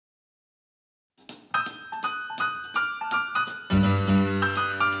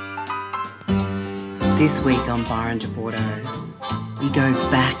This week on BORDEAUX, we go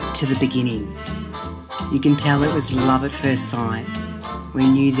back to the beginning. You can tell it was love at first sight. We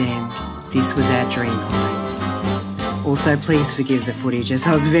knew then this was our dream home. Also, please forgive the footage as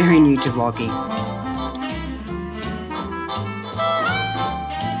I was very new to vlogging.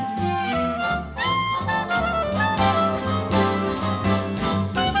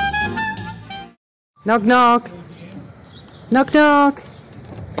 Knock knock. Knock knock.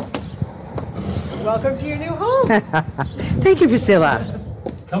 Welcome to your new home. Thank you, Priscilla.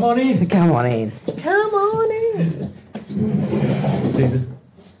 Come on in. Come on in. Come on in. You see the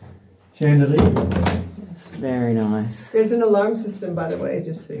chandelier? It's very nice. There's an alarm system, by the way,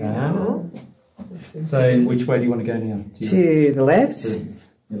 just so you know. So, which way do you want to go now? To the left. To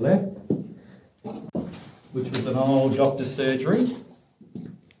your left, which was an old doctor's surgery.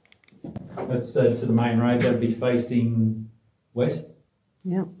 That's to the main road. That'd be facing west.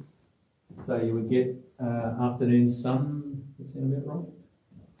 Yep. So you would get afternoon sun. That sound about right?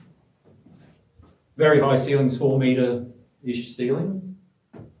 Very high ceilings, 4 metre-ish ceilings.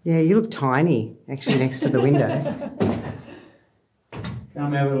 Yeah, you look tiny, actually, next to the window.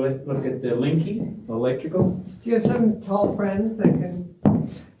 Come have a look at the linking, electrical. Do you have some tall friends that can...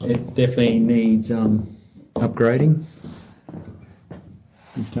 It definitely needs upgrading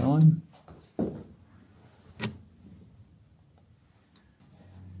each time.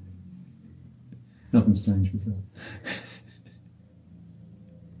 Nothing's changed with that.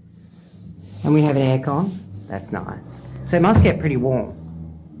 And we have an aircon. That's nice. So it must get pretty warm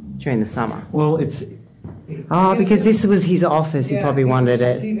during the summer. Well, it's... Oh, because this was his office. He probably wanted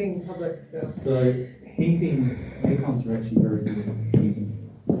it. Receiving public, So heating, aircons are actually very good at heating.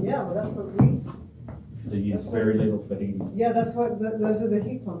 Yeah, well, that's what we... They use very little for heating. Yeah, that's what... those are the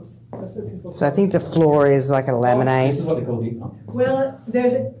heat pumps. That's what people... So I think the floor is like a laminate. This is what they call heat pump. Well,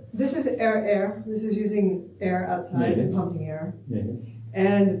 this is air. This is using air outside and pumping air. Yeah.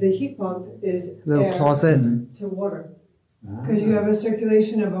 And the heat pump is Little air closet. to water. Because you have a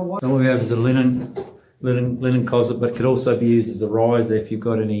circulation of a water. So what we have is a linen closet, but it could also be used as a riser if you've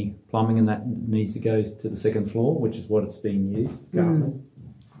got any plumbing and that needs to go to the second floor, which is what it's being used currently.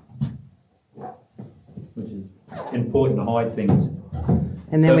 Which is important to hide things.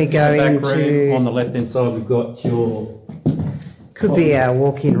 And then we go into... on the left hand side we've got your... Could be a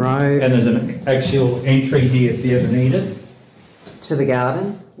walk-in robe. And there's an actual entry here if you ever need it. To the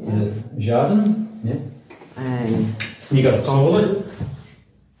garden. The garden, yeah. And you got a toilet.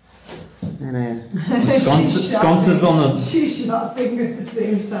 And a Sconces on the... She's shopping at the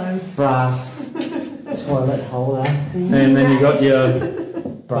same time. brass toilet holder. And then you got your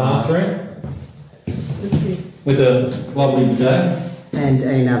bathroom. Let's see. With a lovely bidet. And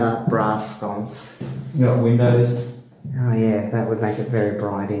another brass sconce. You got windows. Oh yeah, that would make it very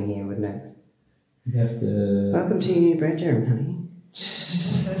bright in here, wouldn't it? You have to... Welcome to your new bedroom, honey.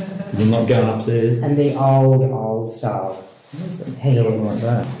 Because I'm not going upstairs. And the old style. Like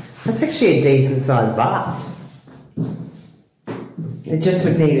that. That's actually a decent sized bath. It just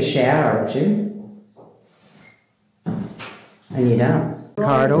would need a shower or two. And you're done.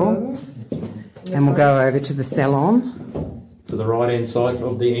 Corridor. And we'll go over to the salon. To the right hand side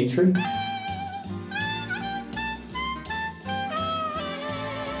of the entry.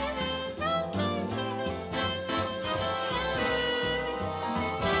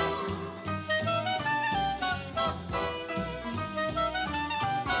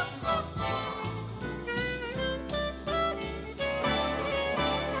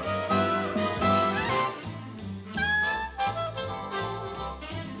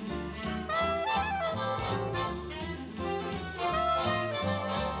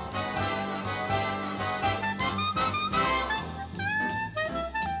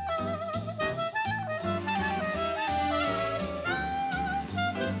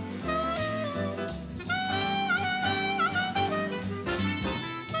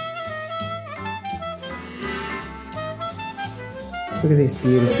 Look at this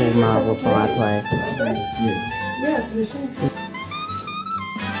beautiful marble fireplace. Yes, the So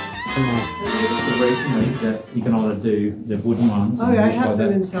recently that you can either do the wooden ones. Oh yeah, I have like them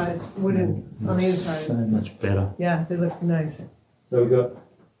that. inside, wooden, on the inside. So much better. Yeah, they look nice. So we've got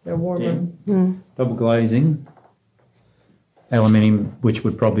They're warmer. double glazing, aluminium, which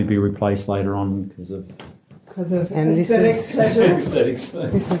would probably be replaced later on because of Because of And this aesthetic is- pleasure. aesthetics.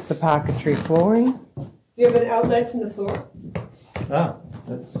 This is the parquetry flooring. You have an outlet in the floor. Ah,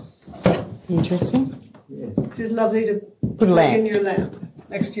 that's Interesting. yes. It's lovely to Put a plug lamp. in your lamp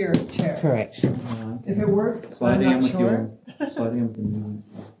next to your chair. Correct. If it works, Slow I'm down not with sure. your. Slow down with the.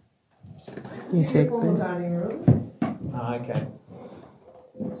 Yes, Formal expert. dining room. Ah, okay.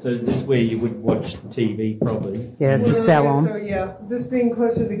 So is this where you would watch TV probably? Yeah, it's the So salon. yeah, this being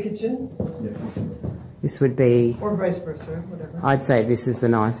closer to the kitchen, Yeah. This would be, or vice versa, whatever. I'd say this is the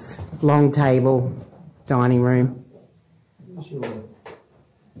nice long table dining room.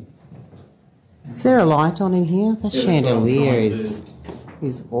 Is there a light on in here? That Yeah, chandelier that's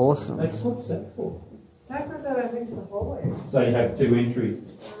is awesome. That's what's that for? That goes out, I think, to the hallway. So you have 2 entries.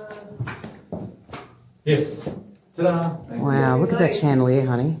 Yes. Ta-da. Thank you. Wow, look at that chandelier,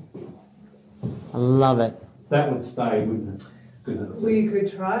 honey. I love it. That would stay, wouldn't it? 'Cause it's We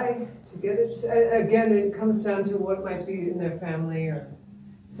could try to get it. Again, it comes down to what might be in their family or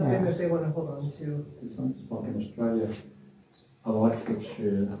something that they want to hold on to. like in Australia, a light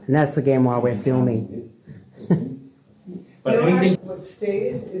fixture. And that's again why we're filming. But No, anything. actually, what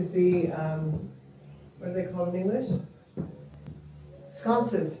stays is the, what are they called in English?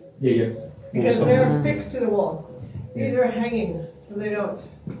 Sconces. Yeah. Because they're fixed to the wall. These are hanging, so they don't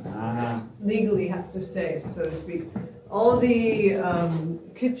Ah, legally have to stay, so to speak. All the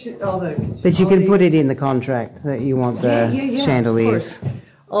kitchen, all the. But you all can the- put it in the contract that you want the of chandeliers. course.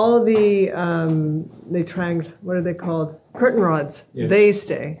 All the what are they called? Curtain rods. Yeah. They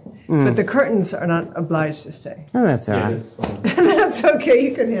stay, but the curtains are not obliged to stay. Oh, that's all yeah, right. that's fine. That's okay.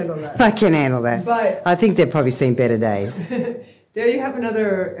 You can handle that. I can handle that. But I think they've probably seen better days. there you have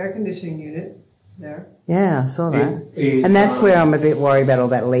another air conditioning unit there. Yeah, I saw that. It is, And that's where I'm a bit worried about all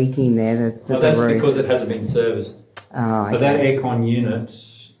that leaking there. Well, that's because it hasn't been serviced. Oh, But that okay. aircon unit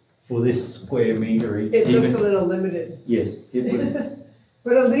for this square meterage, It looks a even, little limited, yes, it would.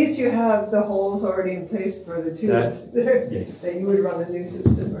 but at least you have the holes already in place for the tubes Yes. that you would run the new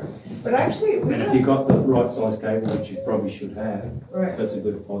system. But actually, we And if have, you've got the right size cable, which you probably should have, right. that's a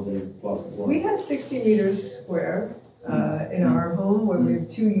good positive plus as well. We have 60 meters square in our home where we have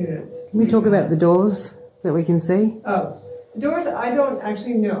 2 units. Can we talk about the doors that we can see? Oh, doors, I don't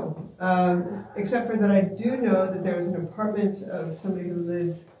actually know, except for that I do know that there's an apartment of somebody who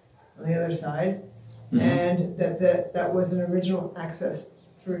lives on the other side, and that was an original access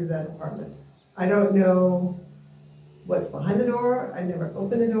through that apartment. I don't know what's behind the door. I never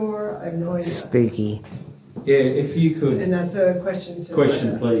opened the door. I have no idea. Spooky. Yeah, if you could, And that's a question to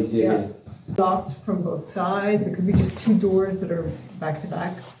question please, yeah. Locked from both sides. It could be just 2 doors that are back to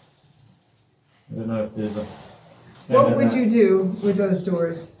back. I don't know if there's a. What would you do with those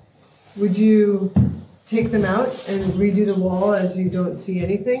doors? Would you take them out and redo the wall as you don't see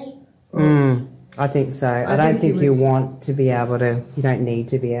anything? I think so. I don't think you think you would- want to be able to, you don't need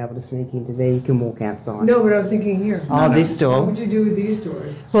to be able to sneak into there. You can walk outside. No, but I'm thinking here. Oh, this What door. would you do with these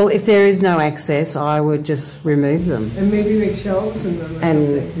doors? Well, if there is no access, I would just remove them And maybe make shelves in them or and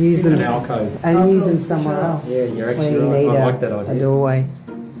something. use them An alcove. and use them Alcove for somewhere shelves. else. Yeah, you're where actually you right. need I like that a idea. doorway.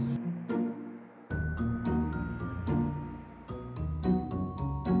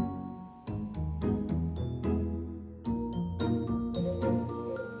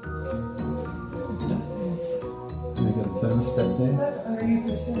 They got a thermostat there. That's underneath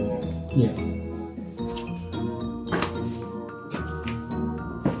the stairs. Yeah.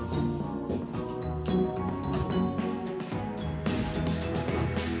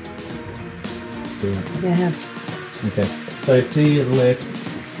 Yeah. Okay. So to your left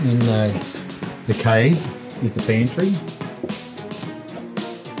in the cave is the pantry.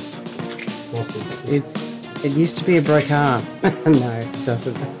 It used to be a brick arm. No, it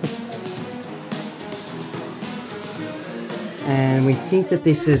doesn't. And we think that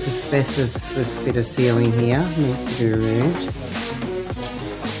this is asbestos, this bit of ceiling here needs to be removed.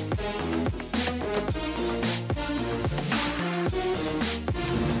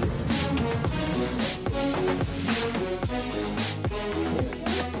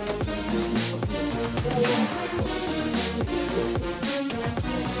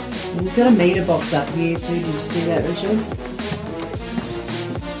 We've got a meter box up here too, did you see that, Richard?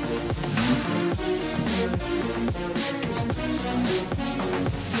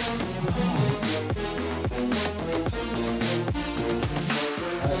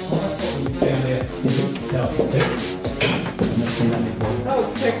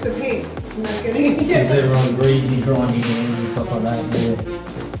 Oh, fix the paint. I'm not getting Is it. everyone greasy, grimy hands and stuff like that?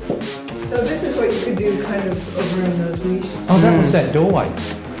 Yeah. So this is what you could do kind of over in those niches. Oh, that was that doorway.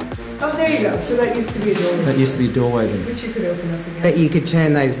 Oh, there you go. So that used to be a doorway. That used to be a doorway then. Which you could open up again. But you could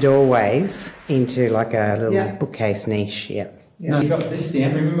turn those doorways into like a little Yeah. bookcase niche, yeah. No, you got this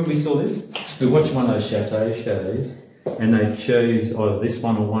down. Remember we saw this? We watched one of those chateau shows and they chose either this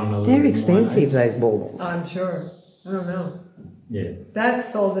one or one of the They're expensive, those baubles. I'm sure. I don't know. Yeah. That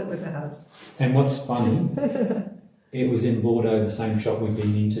sold it with the house. And what's funny, it was in Bordeaux, the same shop we've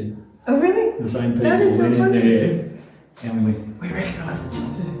been into. Oh, really? The same people That is so went in funny. there And we recognise it.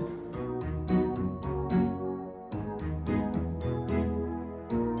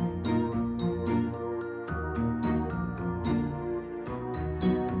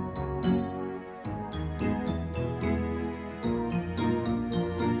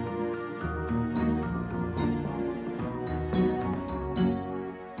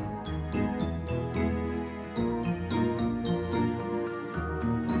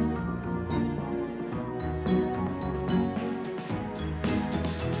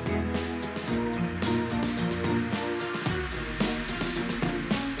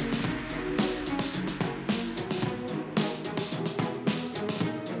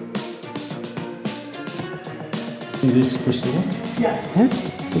 This crystal? Yeah.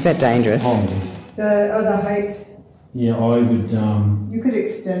 Is that dangerous? The height. Yeah, I would. You could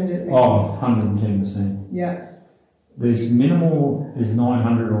extend it. Maybe. 110%. Yeah. There's minimal is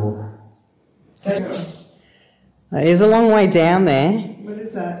 900 or. It is a long way down there. What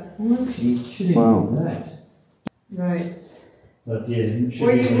is that? You should even do that. Right. But yeah, it should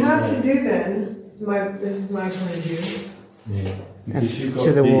What be you have that. to do then, this is my point of view. Yeah. That's Because you've got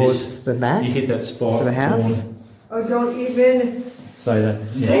towards the you back hit that spot for the house. Oh, don't even Say that.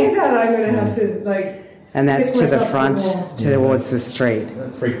 say that. I'm going to have to, like, And that's stick to the myself front, to the wall. towards the street.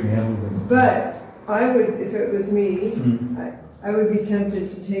 That freaked me out a little bit. But I would, if it was me, I would be tempted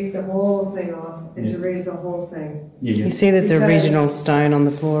to take the whole thing off and to raise the whole thing. Yeah, yeah. You see there's Because- original stone on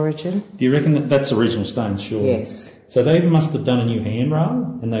the floor, Richard? Do you reckon that's original stone? Sure. Yes. So they must have done a new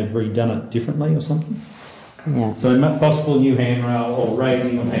handrail and they've redone it differently or something? Yeah. So possible new handrail or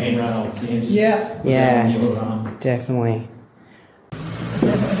raising of the handrail. Yeah. Definitely.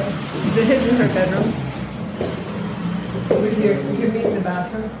 This is her bedrooms. You can meet in the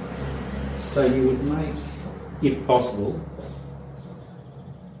bathroom. So you would make, if possible,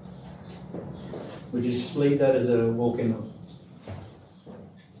 would you just leave that as a walk-in?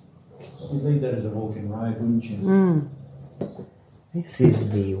 You'd leave that as a walk-in road, wouldn't you? This is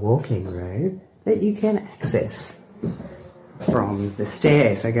the walking road that you can access from the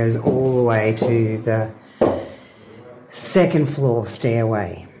stairs. It goes all the way to the second floor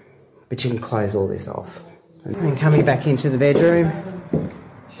stairway, but you can close all this off. And coming back into the bedroom,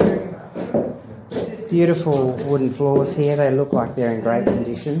 beautiful wooden floors here. They look like they're in great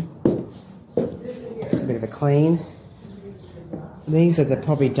condition. Just a bit of a clean. These are the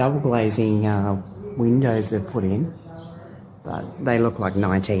probably double glazing windows they've put in, but they look like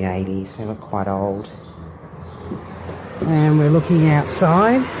 1980s. They look quite old. And we're looking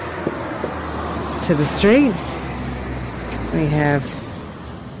outside to the street. We have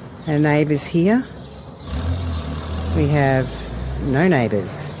our neighbours here. We have no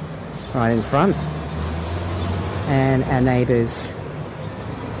neighbours right in front. And our neighbours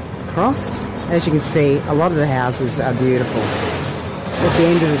across. As you can see, a lot of the houses are beautiful. At the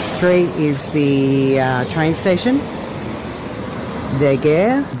end of the street is the train station,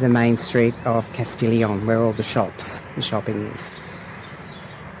 Deguer, the main street of Castillon, where all the shopping is.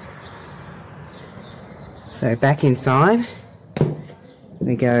 So back inside,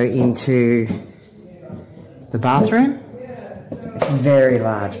 we go into the bathroom. It's a very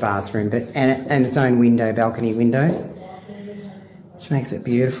large bathroom, but and its own window, balcony window, which makes it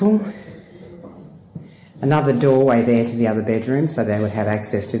beautiful. Another doorway there to the other bedroom, so they would have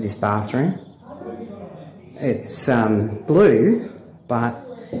access to this bathroom. It's blue, but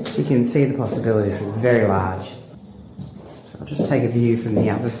you can see the possibilities. It's very large. So I'll just take a view from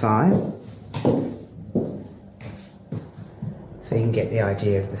the other side, so you can get the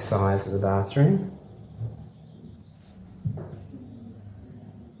idea of the size of the bathroom.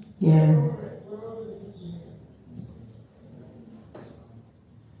 Yeah.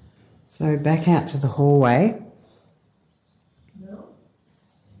 So back out to the hallway,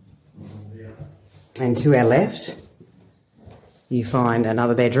 and to our left you find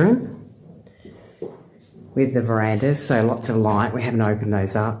another bedroom with the verandas, so lots of light. We haven't opened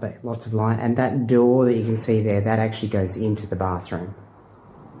those up, but lots of light, and that door that you can see there, that actually goes into the bathroom.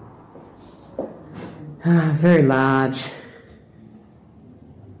 Very large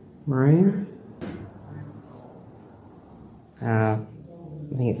room. I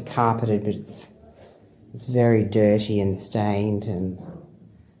think it's carpeted, but it's very dirty and stained and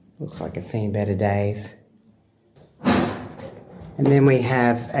looks like it's seen better days. And then we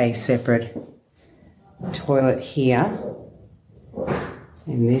have a separate toilet here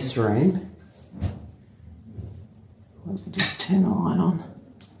in this room. Let me just turn the light on.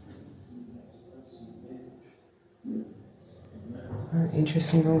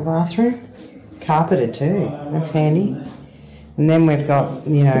 Interesting little bathroom. Carpeted too, that's handy. And then we've got,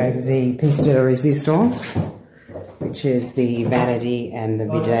 you know, the piece de resistance, the which is the vanity and the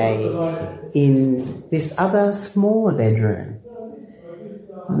bidet, in this other smaller bedroom.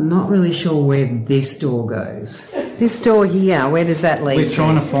 I'm not really sure where this door goes. This door here, where does that lead? We're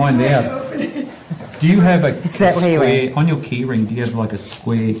trying to find out. Do you have a square, on your key ring, do you have like a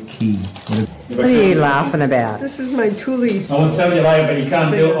square key? What are you laughing about? This is my Thule. I will tell you later, but you can't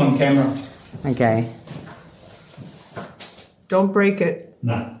do it on camera. Okay. Don't break it.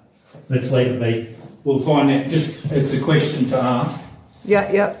 No, let's leave it be. We'll find out. Just, it's a question to ask.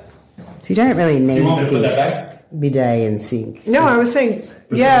 Yeah. So you don't really need Do you want me to put this that back? bidet and sink. No, I was saying,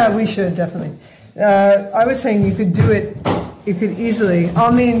 yeah, we should definitely. I was saying you could do it. You could easily.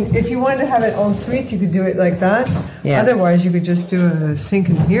 I mean, if you wanted to have it en suite, you could do it like that. Yeah. Otherwise, you could just do a sink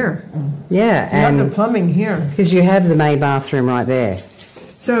in here. Yeah, You have the plumbing here. because you have the main bathroom right there.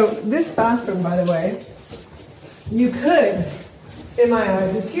 So this bathroom, by the way, you could, in my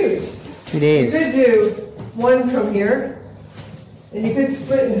eyes, it's huge. It You is. could do one from here, and you could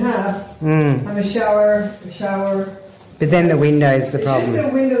split in half. Have a shower. But then the window's the It's just problem.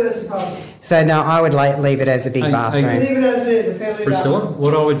 the window that's the problem. So no, I would leave it as a big bathroom. Leave it as it is, a family Priscilla, bathroom.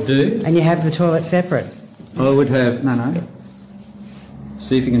 what I would do, And you have the toilet separate. I would have, no.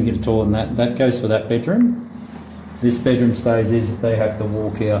 See if you can get a toilet in that. That goes for that bedroom. This bedroom stays as if they have to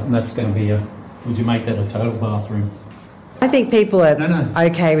walk out, and that's going to be would you make that a total bathroom? I think people are No.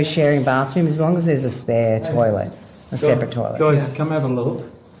 okay with sharing bathrooms as long as there's a spare toilet, a separate toilet. Guys, come have a look.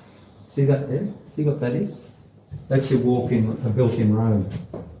 See that there? See what that is? That's your walk-in, a built-in room.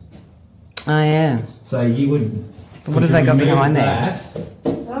 Oh yeah. So you would. But what have they got behind there?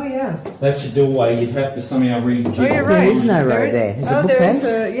 Oh, yeah. That's your doorway. You'd have to somehow rejig. Oh, you're There right. is no road there. There's a bookcase?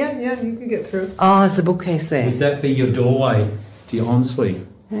 Yeah, you can get through. Oh, it's a bookcase there. Would that be your doorway to your ensuite?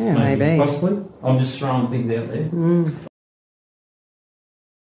 Yeah, maybe. Possibly. I'm just throwing things out there.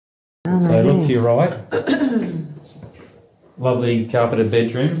 Oh, So look maybe. to your right. Lovely carpeted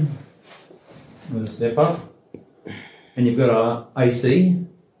bedroom with a step up. And you've got a AC,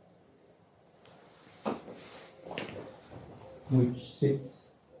 which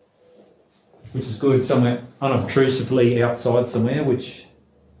is good somewhere unobtrusively outside somewhere, which.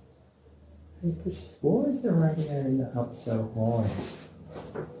 Why is the radiator up so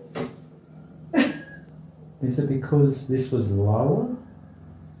high? Is it because this was lower?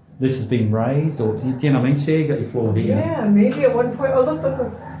 This has been raised, or do you know what I mean? See, you got your floor here. Yeah, maybe at one point. Oh,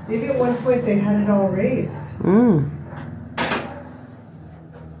 look. Maybe at one point they had it all raised.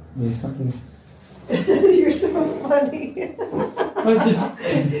 There's something. You're so funny. I just.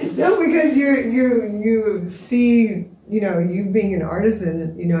 No, because you see, you being an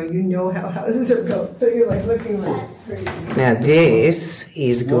artisan, you know how houses are built. So you're like looking like it's pretty. Now this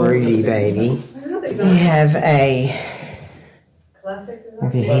is Groody, baby. We have a Classic.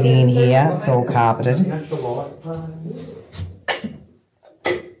 heating in here. It's all carpeted.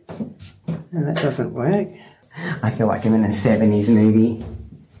 And that doesn't work. I feel like I'm in a 70s movie.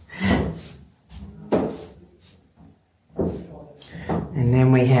 And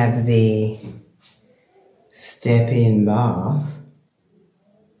then we have the step-in bath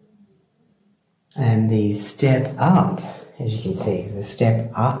and the step-up, as you can see, the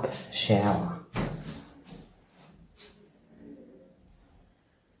step-up shower.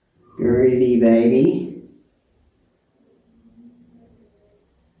 Groovy, baby.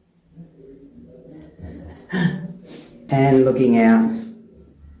 And looking out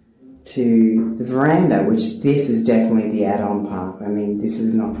to the veranda, which this is definitely the add-on part. I mean, this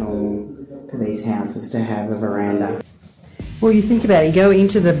is not normal for these houses to have a veranda. Well, you think about it, you go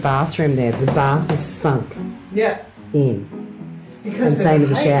into the bathroom there, the bath is sunk Yeah. in. Because And same with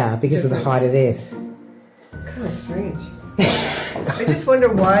the shower, because of the height of this. Kind of strange. I just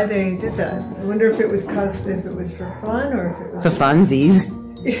wonder why they did that. I wonder if it was for fun or if it was For funsies.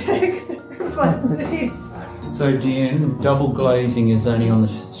 for funsies. So, Deanne, double glazing is only on the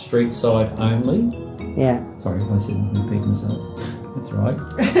street side only. Yeah. Sorry, I said repeat myself. That's right.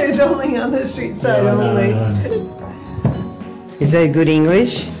 It's only on the street side only. No. Is that good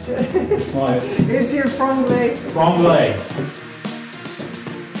English? It's my It's your franglais. franglais.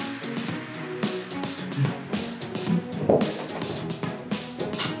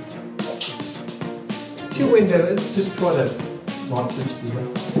 Two windows. Just try to light switch the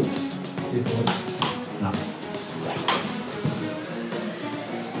No.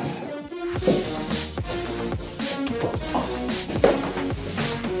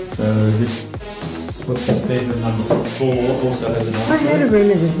 So this bedroom number 4 also has an I had a ensuite.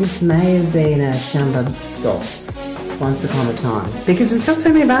 rumour that this may have been a Shamba Dots once upon a time because it's got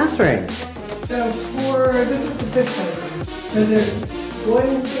so many bathrooms. So this is the fifth bedroom. So there's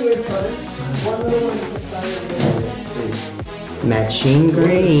One, two in front, one little one to the side of the other. Matching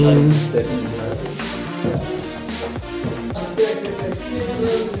green.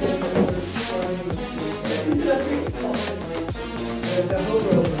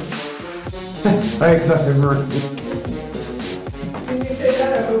 I got it right. Can you say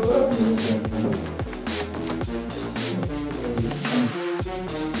that a hobo?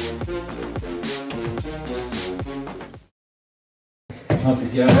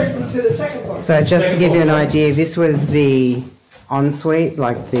 To the second floor. So just to give you an idea, this was the ensuite,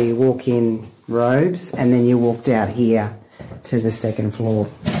 like the walk-in robes, and then you walked out here to the second floor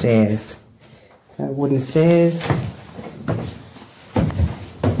stairs. So wooden stairs.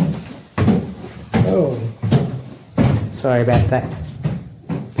 Oh, sorry about that.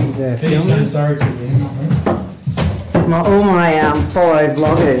 The film. Sorry to All my fellow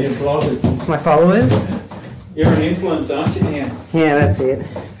vloggers, my followers. You're an influencer, aren't you, Dan? Yeah, that's it.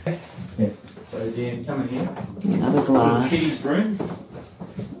 Yeah. So, Dan, come in here. Another glass. Kitty's room.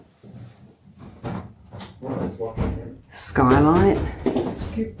 Oh, that's locked in here. Skylight.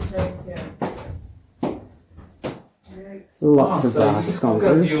 Keep right, yeah. Lots of brass I've got a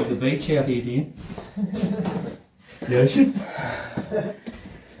sconces. view of the beach out here, Dan. The ocean.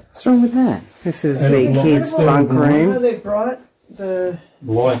 What's wrong with that? This is And the it's kids' locked bunk down. Oh, room. they brought the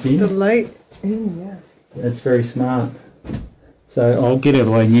Light in. light in, yeah. That's very smart. So I'll get out of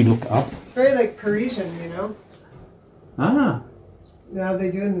the way and you look up. It's very like Parisian, you know? Ah, Now they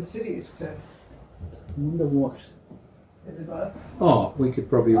do in the cities to. I wonder what. Is it above? Oh, we could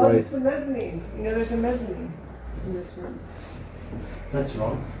probably Oh, raise. it's the mezzanine. You know, there's a mezzanine in this room. That's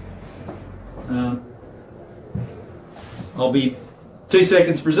right. I'll be 2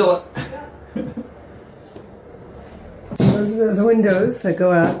 seconds, Priscilla. Those are those windows that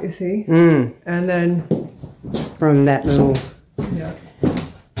go out, you see? Mm, And then, from that little yeah.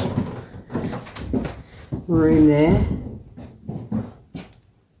 room there.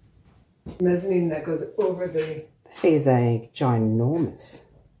 Mezzanine that goes over the. That is a ginormous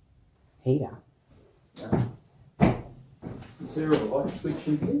heater. Is there a light switch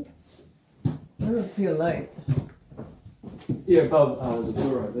in here? I don't see a light. Yeah, above, there's a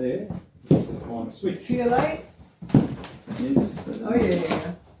door right there. On a switch. See a light? Yes. Oh,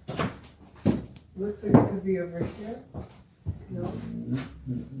 yeah. Looks like it could be over here. No.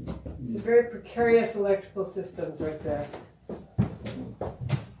 It's a very precarious electrical systems right there.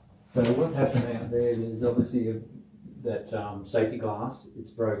 So what happened out there, there's obviously that safety glass,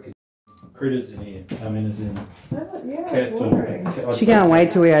 it's broken. Critters in here, I mean as in Oh, yeah, I cat was wondering. She can't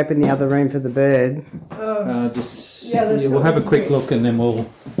wait till we open the other room for the bird. Oh, just, Yeah, let's go. we'll have a Let's quick wait. look and then we'll,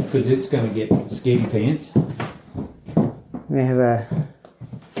 because it's going to get scaredy pants. We have a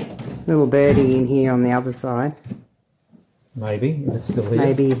little birdie in here on the other side. Maybe, if it's still here.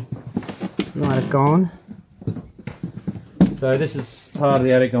 Maybe might have gone. So this is part of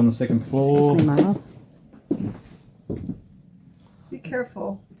the attic on the second floor. Excuse me, Mother. be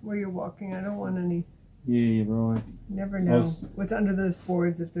careful where you're walking. I don't want any. Yeah, you're right. You never know was- what's under those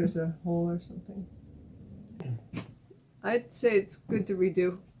boards if there's a hole or something. I'd say it's good to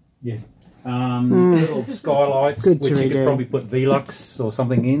redo. Yes. Little skylights, Good to which you could redo. probably put Velux or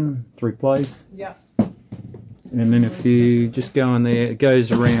something in to replace. Yeah. And then if you just go in there, it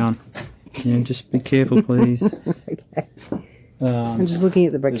goes around. And just be careful, please. I'm just looking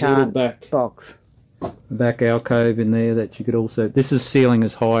at the There's a little Bricard back, box. back alcove in there that you could also. This is ceiling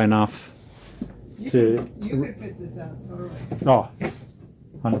is high enough You to. could fit this out totally. Oh,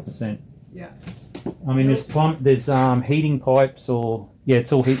 100%. Yeah. I mean, there's heating pipes or yeah,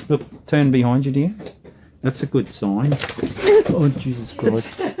 it's all heat. Look, turn behind you, dear. That's a good sign. Oh Jesus Christ!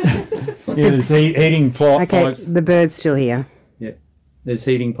 Yeah, there's heating Okay, pipes. the bird's still here. Yeah, there's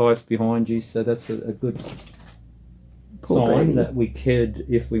heating pipes behind you, so that's a good Poor sign baby. that we could,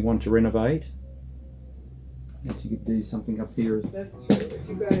 if we want to renovate, that you could do something up here. That's true. If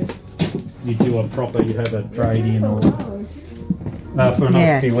you guys. You do a proper, you have a trade in or for another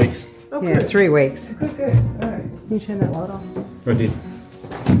Yeah. few weeks. Oh, Yeah, good. 3 weeks. Good, good. All right. Can you turn that light on? I did.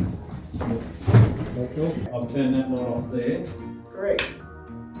 That's all. I'll turn that light off there. Great.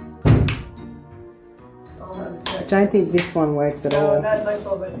 I'll have it checked. Don't think this one works at No, all. that light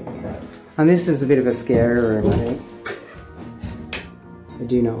bulb I think is out. And this is a bit of a scary room, I think. I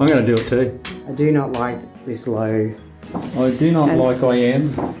do I'm not. going to do it too. I do not like this low. I do not And- like I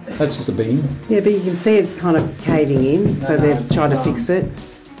am. That's just a beam. Yeah, but you can see it's kind of caving in, so No, they've it's, tried to fix it.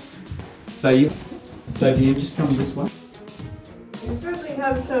 So do you just come this way? You certainly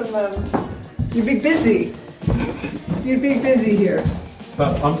have some. You'd be busy. You'd be busy here.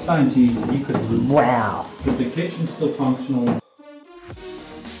 But I'm saying to you, you could. Wow. If the kitchen's still functional,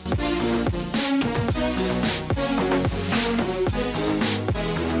 Bye.